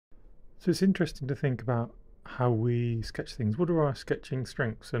So it's interesting to think about how we sketch things. What are our sketching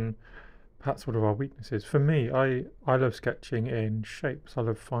strengths and perhaps what are our weaknesses? For me, I love sketching in shapes. I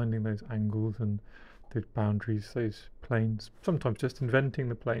love finding those angles and those boundaries, those planes, sometimes just inventing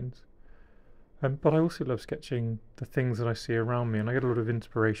the planes. But I also love sketching the things that I see around me, and I get a lot of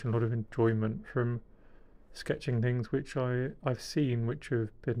inspiration, a lot of enjoyment from sketching things which I've seen, which have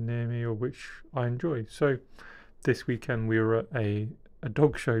been near me or which I enjoy. So this weekend we were at a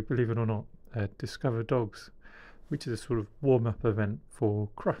dog show, believe it or not, Discover Dogs, which is a sort of warm-up event for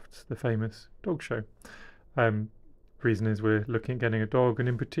Crufts, the famous dog show. Um, reason is we're looking at getting a dog, and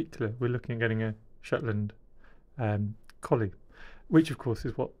in particular we're looking at getting a Shetland Collie, which of course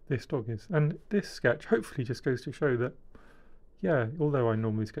is what this dog is. And this sketch hopefully just goes to show that, yeah, although I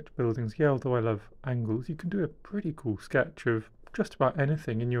normally sketch buildings, yeah, although I love angles, you can do a pretty cool sketch of just about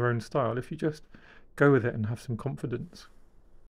anything in your own style if you just go with it and have some confidence.